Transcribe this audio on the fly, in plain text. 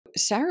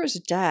Sarah's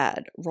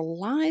dad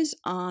relies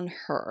on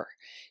her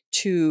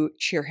to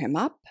cheer him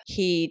up.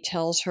 He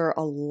tells her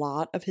a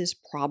lot of his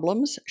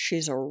problems.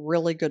 She's a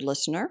really good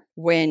listener.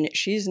 When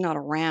she's not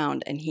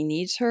around and he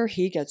needs her,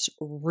 he gets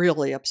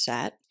really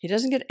upset. He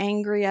doesn't get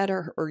angry at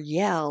her or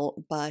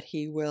yell, but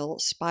he will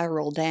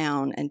spiral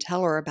down and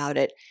tell her about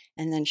it,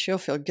 and then she'll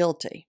feel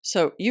guilty.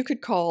 So you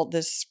could call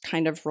this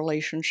kind of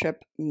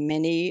relationship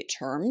many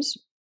terms.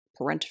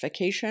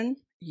 Parentification,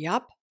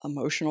 yup.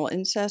 Emotional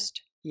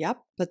incest,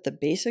 yup. But the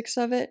basics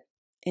of it,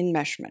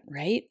 enmeshment,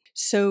 right?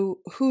 So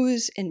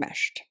who's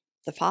enmeshed?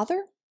 The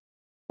father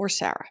or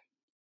Sarah?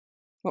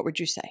 What would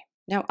you say?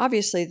 Now,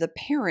 obviously, the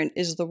parent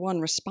is the one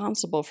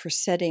responsible for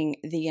setting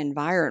the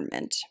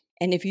environment.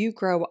 And if you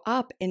grow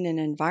up in an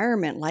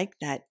environment like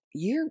that,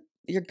 you're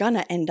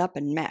gonna end up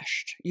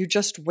enmeshed. You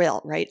just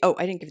will, right? Oh,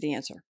 I didn't give the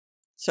answer.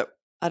 So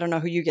I don't know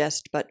who you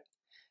guessed, but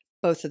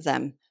both of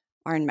them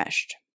are enmeshed.